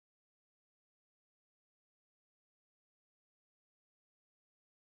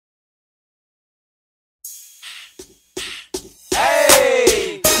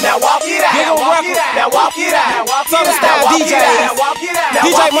Now walk it out. Southern style DJ.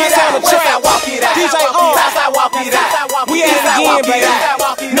 DJ Montana Trap. DJ on. Walk it out. We at it again, baby.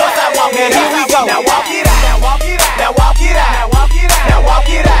 Northside walk it out. Here we go. Now walk it out. Now walk it out. Now walk it out. Now walk it out. Now walk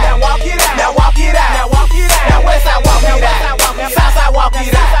it out. Now walk it out. Now walk it out. Now walk it out. Now westside walk it out. Southside walk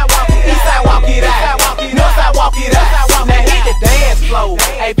it out. Eastside walk it out. Northside walk it out. Now hit the dance floor.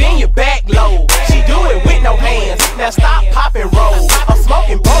 Hey, bend your back low. She do it with no hands. Now stop, pop and roll. I'm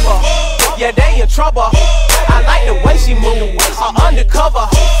smoking bubble. Yeah, they in trouble. I like the way she move. Undercover.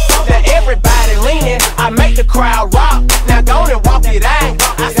 Now everybody leaning. I make the crowd rock. Now go and walk it out.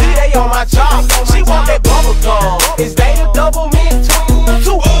 I see they on my job. She want that bubble gum. Is they the double mint?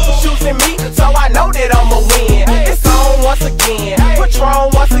 Two shooting me, so I know that I'ma win. It's on once again. Patron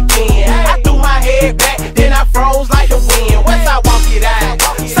once again. I threw my head back, then I froze like the wind. Westside walk it out.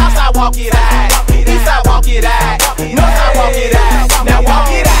 Southside walk it out. Eastside walk it out. Northside walk it out. Now walk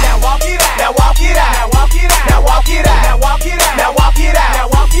it out. Now walk it out. Now walk it out. Now walk it out. Now walk it out. Now walk it out. Now walk it out. Now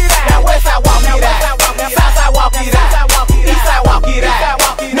walk it out. Now westside walk it out. Southside walk it out. Eastside walk it out.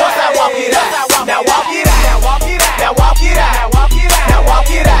 Northside walk it out. Now walk it out. Now walk it out. Now walk it out. Now walk it out. Now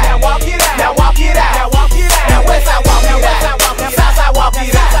walk it out. Now walk it out. Now walk it out. Now walk it out. Now westside walk it out. Southside walk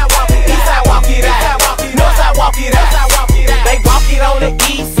it out. Eastside walk it out. Northside walk it out. They walk it on the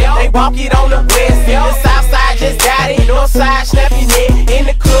east, they walk it on the west. The south side just got it, north side snapping it. In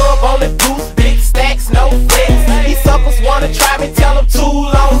the club on the goose, big stacks, no flex. These suckers wanna try me, tell them too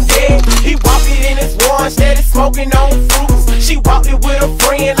long dead. He walk it in his one, steady smoking on fruits. She walked it with a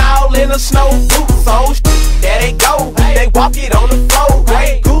friend, all in a snow boots. So there they go, they walk it on the floor.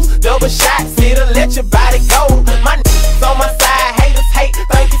 Grey goose, double shots, it'll let your body go. My niggas on my side, haters hate,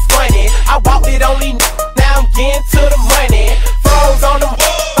 think it's funny. I walked it on these now I'm getting to the money. Froze on them,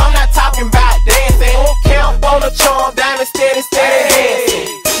 I'm not talking about dancing. Won't count on the charm, diamond steady dancing.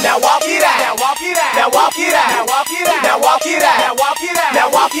 Now walk it out. Now walk it out. Now walk it out. Now walk it out. Now walk it out. Now walk it out. Now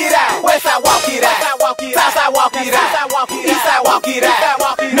walk it out. Westside walk it out. Southside walk it out. Eastside walk it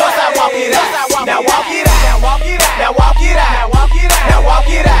out. Northside walk it out. Now walk it out. Now walk it out. Now walk it out. Now walk it out. Now walk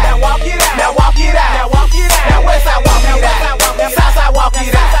it out. Now walk it out. Now walk it out. Now walk it out. Now westside walk it out. Southside walk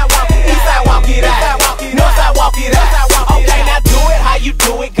it out. Eastside walk it out. Northside walk it out. Okay, now do it how you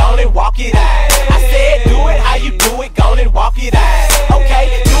do it. Go and walk it out. I said do it how you do it. Go and walk it out.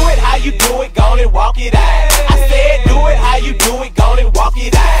 Okay, do it how you do it. Go and walk it out. I said do it how you do it. Go and walk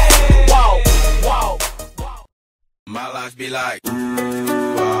it out. Whoa, whoa, whoa. My life be like,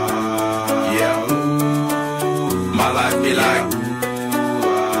 yeah. My life be like,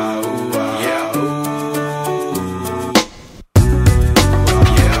 yeah.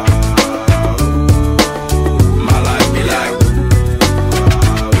 My life be like,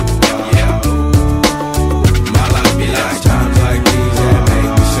 yeah. My life be like times like these that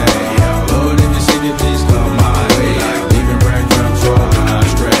make me say, Lord, if you see me, please come my way. Like leaving breadcrumbs rolling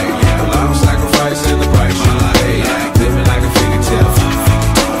astray. Yeah, I'm sacrificing the price you pay. Like living like a figure tale.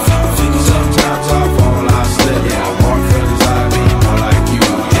 Sometimes I fall, I slip. Yeah, I walk for desire, be more like you.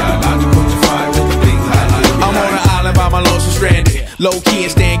 Yeah, not to put your fire with the things I do. I'm on an island by my lonesome stranded. Low key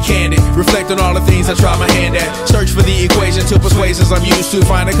and staying candid. Reflect on all the things I try my hand at. Search for the equation to persuasions I'm used to.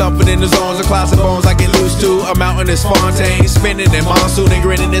 Finding comfort in the zones of clouds and bones I get loose to. A mountain is Fontaine. Spinning in monsoon and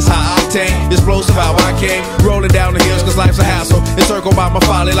grinning is high octane. Explosive how I came. Rolling down the hills cause life's a hassle. Encircled by my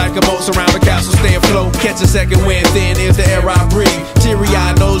folly like a moat surround the castle. Stay afloat. Catch a second wind thin is the air I breathe.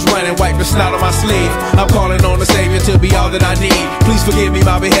 Teary-eyed nose running. Wipe the snot on my sleeve. I'm calling on the Savior to be all that I need. Please forgive me,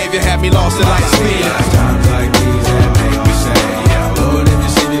 my behavior had me lost in light speed. Times like these that make me say, yeah, Lord, if you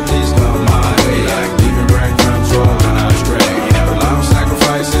see me, please come my way. Like leaving breadcrumbs rolling astray. Yeah, well, I'm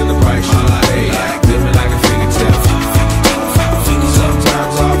sacrificing the price you pay. Like living like a figure tale.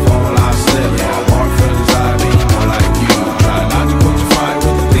 Sometimes I fall, I slip. Yeah, I walk for desire, be more like you. Try not to put your fire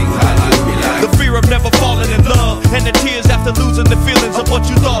with the things I do. The fear of never falling in love, and the tears after losing the feelings of what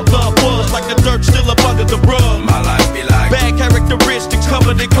you thought love was. Like the dirt still up under the rug. My life be like bad characteristics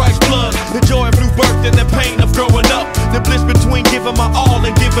covered in Christ's blood. The joy of new birth and the pain of growing up. The bliss between giving my all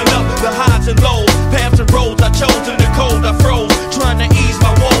and giving up. The highs and lows, paths and roads I chose. In the cold I froze, trying to ease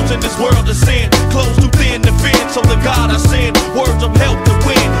my woes in this world of sin. Clothes too thin to fit, so the God I send words of help to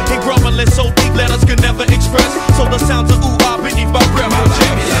win. And grumbling so deep letters can never express. So the sounds of ooh-ah beneath my breath will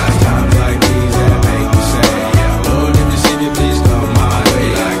chest. times like these that make me say, yeah, Lord, if you see me, please come my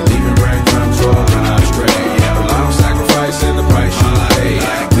way. Like leaving breadcrumbs rolling astray. Yeah, well, I'm sacrificing the price you pay.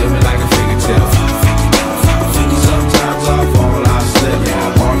 Like living like a figure tale. Sometimes I fall, I slip. Yeah, I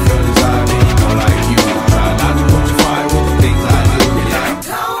walk for desire, be more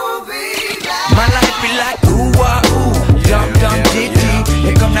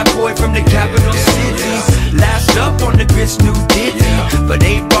but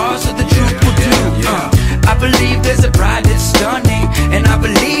 8 bars of the truth will do. I believe there's a bride that's stunning, and I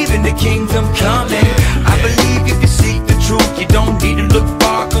believe in the kingdom coming. I believe if you seek the truth, you don't need to look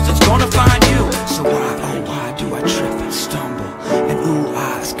far, cause it's gonna find you. So why, oh why do I trip and stumble, and ooh,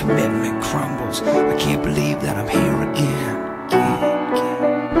 eyes, commitment crumbles? I can't believe that I'm here again.